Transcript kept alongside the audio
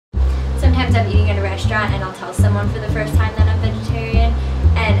sometimes I'm eating at a restaurant and I'll tell someone for the first time that I'm vegetarian,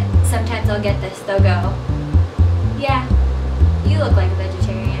 and sometimes I'll get this, they'll go, yeah, you look like a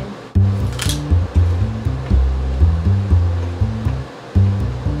vegetarian.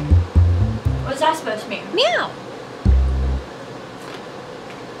 What's that supposed to mean? Meow!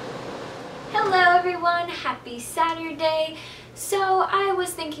 Hello everyone, happy Saturday. So I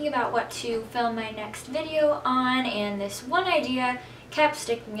was thinking about what to film my next video on, and this one idea kept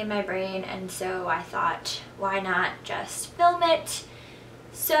sticking in my brain, and so I thought, why not just film it?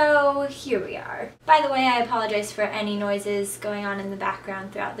 So here we are. By the way, I apologize for any noises going on in the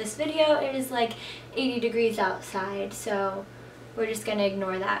background throughout this video. It is like 80 degrees outside, so we're just gonna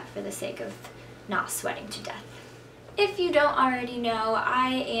ignore that for the sake of not sweating to death. If you don't already know, I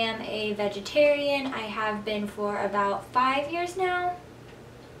am a vegetarian. I have been for about 5 years now.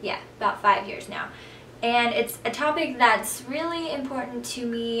 Yeah, about 5 years now. And it's a topic that's really important to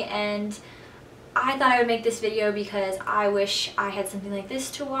me, and I thought I would make this video because I wish I had something like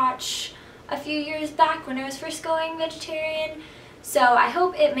this to watch a few years back when I was first going vegetarian. So I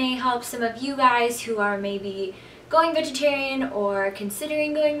hope it may help some of you guys who are maybe going vegetarian or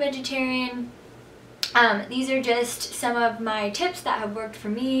considering going vegetarian. These are just some of my tips that have worked for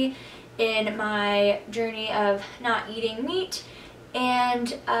me in my journey of not eating meat,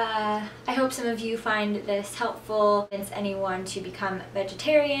 and I hope some of you find this helpful. Convince anyone to become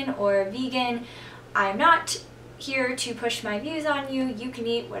vegetarian or vegan. I'm not here to push my views on you. You can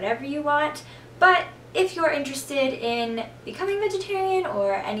eat whatever you want, but if you're interested in becoming vegetarian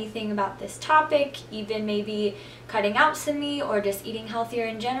or anything about this topic, even maybe cutting out some meat or just eating healthier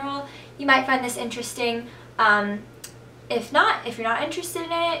in general, you might find this interesting. If not, if you're not interested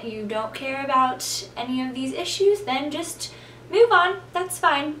in it, you don't care about any of these issues, then just move on. That's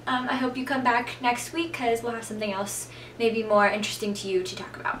fine. I hope you come back next week because we'll have something else maybe more interesting to you to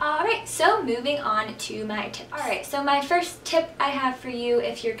talk about. Alright, so moving on to my tips. Alright, so my first tip I have for you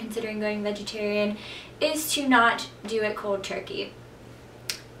if you're considering going vegetarian is to not do it cold turkey.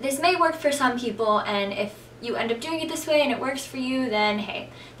 This may work for some people, and if you end up doing it this way and it works for you, then hey,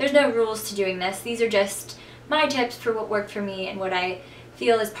 there's no rules to doing this. These are just my tips for what worked for me and what I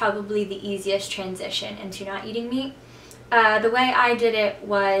feel is probably the easiest transition into not eating meat. The way I did it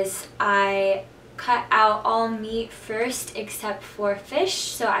was I cut out all meat first except for fish,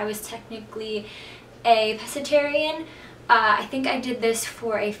 so I was technically a pescatarian. I think I did this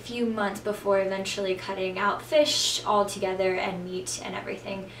for a few months before eventually cutting out fish altogether and meat and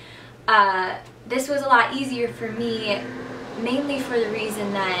everything. This was a lot easier for me, mainly for the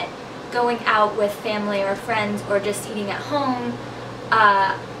reason that going out with family or friends or just eating at home,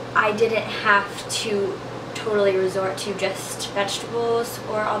 I didn't have to totally resort to just vegetables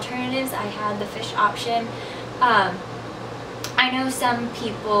or alternatives. I had the fish option. I know some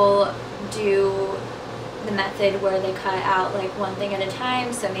people do the method where they cut out like one thing at a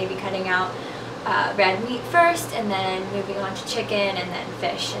time, so maybe cutting out red meat first and then moving on to chicken and then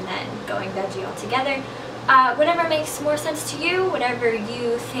fish and then going veggie altogether. Whatever makes more sense to you, whatever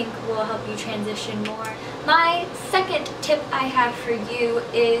you think will help you transition more. My second tip I have for you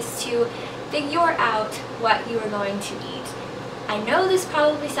is to figure out what you are going to eat. I know this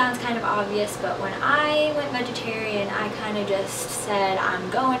probably sounds kind of obvious, but when I went vegetarian, I kind of just said, I'm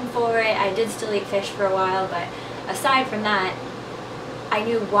going for it. I did still eat fish for a while, but aside from that, I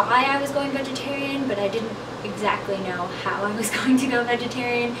knew why I was going vegetarian, but I didn't exactly know how I was going to go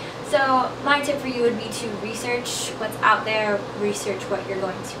vegetarian. So my tip for you would be to research what's out there, research what you're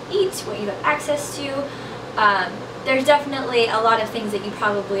going to eat, what you have access to. There's definitely a lot of things that you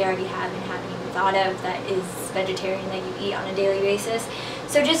probably already have and haven't even thought of that is vegetarian that you eat on a daily basis.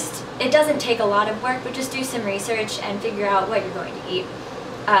 So just, it doesn't take a lot of work, but just do some research and figure out what you're going to eat.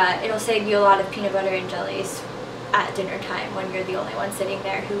 It'll save you a lot of peanut butter and jellies at dinner time when you're the only one sitting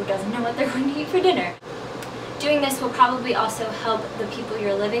there who doesn't know what they're going to eat for dinner. Doing this will probably also help the people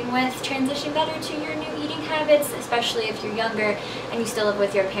you're living with transition better to your new eating habits, especially if you're younger and you still live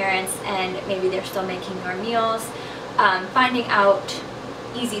with your parents and maybe they're still making your meals. Finding out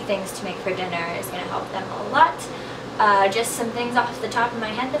easy things to make for dinner is going to help them a lot. Just some things off the top of my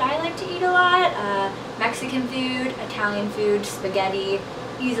head that I like to eat a lot. Mexican food, Italian food, spaghetti,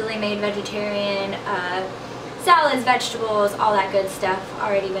 easily made vegetarian, salads, vegetables, all that good stuff,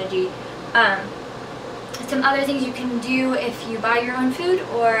 already veggie. Some other things you can do if you buy your own food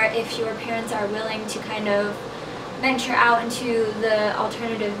or if your parents are willing to kind of venture out into the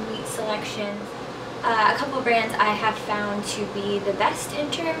alternative meat selections. A couple of brands I have found to be the best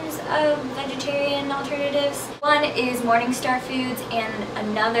in terms of vegetarian alternatives. One is Morningstar Foods and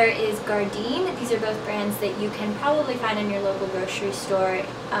another is Gardein. These are both brands that you can probably find in your local grocery store.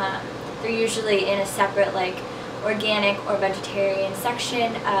 They're usually in a separate like organic or vegetarian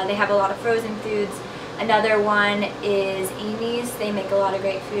section. They have a lot of frozen foods. Another one is Amy's. They make a lot of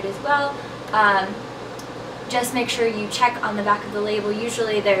great food as well. Just make sure you check on the back of the label.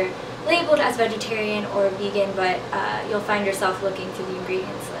 Usually they're labeled as vegetarian or vegan, but you'll find yourself looking through the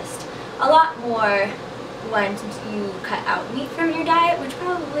ingredients list a lot more when you cut out meat from your diet, which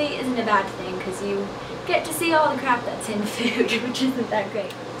probably isn't a bad thing because you get to see all the crap that's in food, which isn't that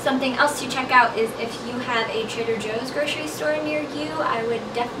great. Something else to check out is if you have a Trader Joe's grocery store near you, I would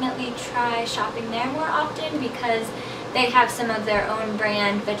definitely try shopping there more often because they have some of their own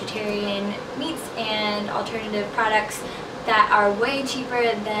brand vegetarian meats and alternative products that are way cheaper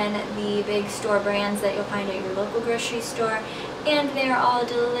than the big store brands that you'll find at your local grocery store, and they're all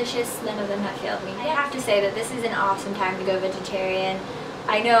delicious. None of them have failed me. I have to say that this is an awesome time to go vegetarian.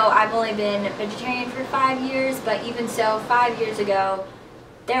 I know I've only been vegetarian for 5 years, but even so, 5 years ago,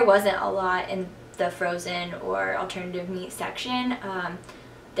 there wasn't a lot in the frozen or alternative meat section.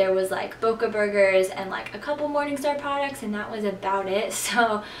 There was like Boca burgers and like a couple Morningstar products, and that was about it.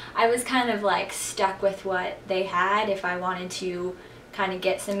 So I was kind of like stuck with what they had if I wanted to kind of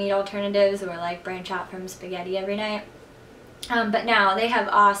get some meat alternatives or like branch out from spaghetti every night. But now they have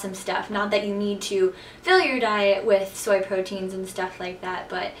awesome stuff. Not that you need to fill your diet with soy proteins and stuff like that,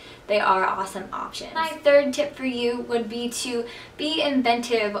 but they are awesome options. My third tip for you would be to be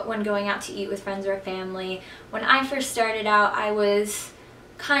inventive when going out to eat with friends or family. When I first started out, I was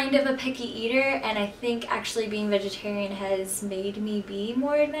kind of a picky eater, and I think actually being vegetarian has made me be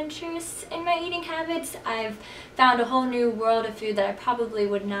more adventurous in my eating habits. I've found a whole new world of food that I probably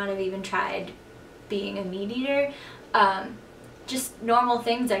would not have even tried being a meat eater. Just normal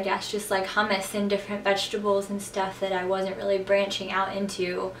things, I guess, just like hummus and different vegetables and stuff that I wasn't really branching out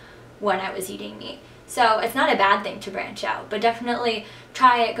into when I was eating meat. So it's not a bad thing to branch out, but definitely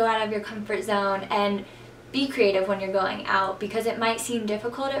try it, go out of your comfort zone, and be creative when you're going out, because it might seem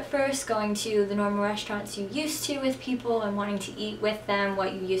difficult at first going to the normal restaurants you used to with people and wanting to eat with them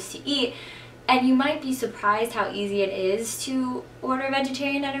what you used to eat. And you might be surprised how easy it is to order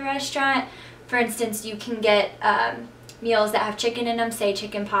vegetarian at a restaurant. For instance, you can get meals that have chicken in them, say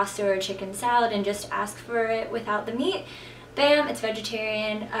chicken pasta or chicken salad, and just ask for it without the meat. Bam, it's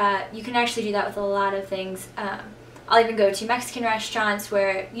vegetarian. You can actually do that with a lot of things. I'll even go to Mexican restaurants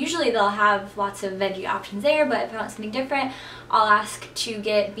where usually they'll have lots of veggie options there, but if I want something different, I'll ask to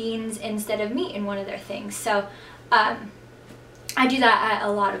get beans instead of meat in one of their things. So I do that at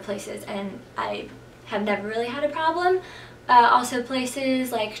a lot of places, and I have never really had a problem. Also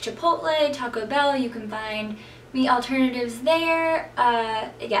places like Chipotle, Taco Bell, you can find meat alternatives there.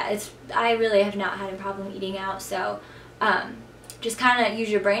 Yeah, I really have not had a problem eating out, so just kind of use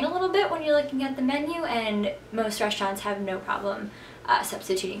your brain a little bit when you're looking at the menu, and most restaurants have no problem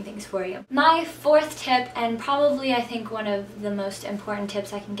substituting things for you. My fourth tip, and probably I think one of the most important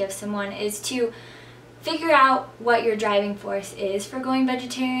tips I can give someone, is to figure out what your driving force is for going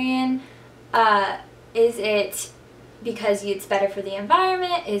vegetarian. Is it because it's better for the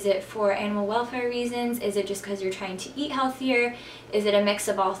environment? Is it for animal welfare reasons? Is it just because you're trying to eat healthier? Is it a mix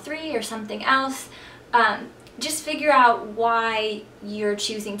of all three or something else? Just figure out why you're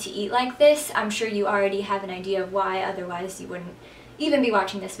choosing to eat like this. I'm sure you already have an idea of why, otherwise you wouldn't even be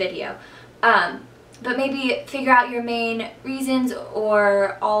watching this video. But maybe figure out your main reasons,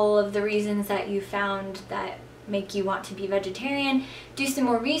 or all of the reasons that you found that make you want to be vegetarian. Do some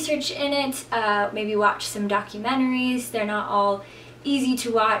more research in it, maybe watch some documentaries. They're not all easy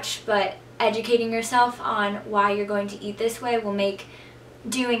to watch, but educating yourself on why you're going to eat this way will make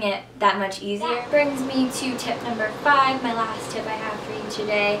doing it that much easier. That brings me to tip number 5, my last tip I have for you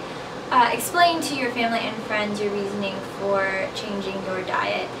today. Explain to your family and friends your reasoning for changing your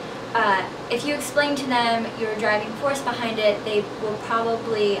diet. If you explain to them your driving force behind it, they will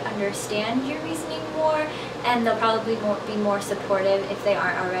probably understand your reasoning more, and they'll probably be more supportive if they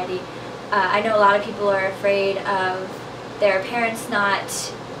aren't already. I know a lot of people are afraid of their parents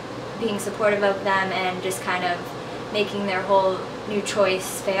not being supportive of them and just kind of making their whole new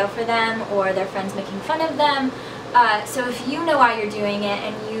choice fail for them, or their friends making fun of them. So if you know why you're doing it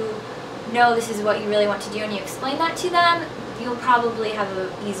and you know this is what you really want to do and you explain that to them, you'll probably have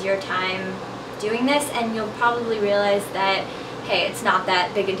an easier time doing this, and you'll probably realize that, hey, it's not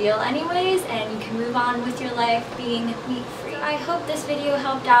that big a deal anyways, and you can move on with your life being meat-free. I hope this video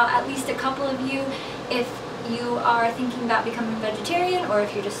helped out at least a couple of you if you are thinking about becoming vegetarian, or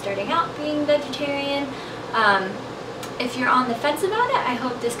if you're just starting out being vegetarian. If you're on the fence about it, I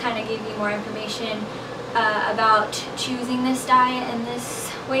hope this kind of gave you more information about choosing this diet and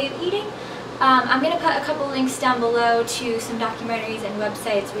this way of eating. I'm going to put a couple links down below to some documentaries and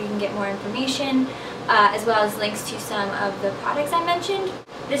websites where you can get more information, as well as links to some of the products I mentioned.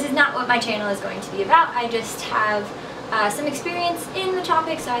 This is not what my channel is going to be about. I just have some experience in the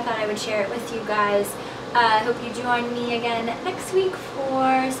topic, so I thought I would share it with you guys. I hope you join me again next week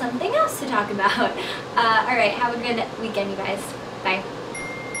for something else to talk about. Alright, have a good weekend, you guys. Bye.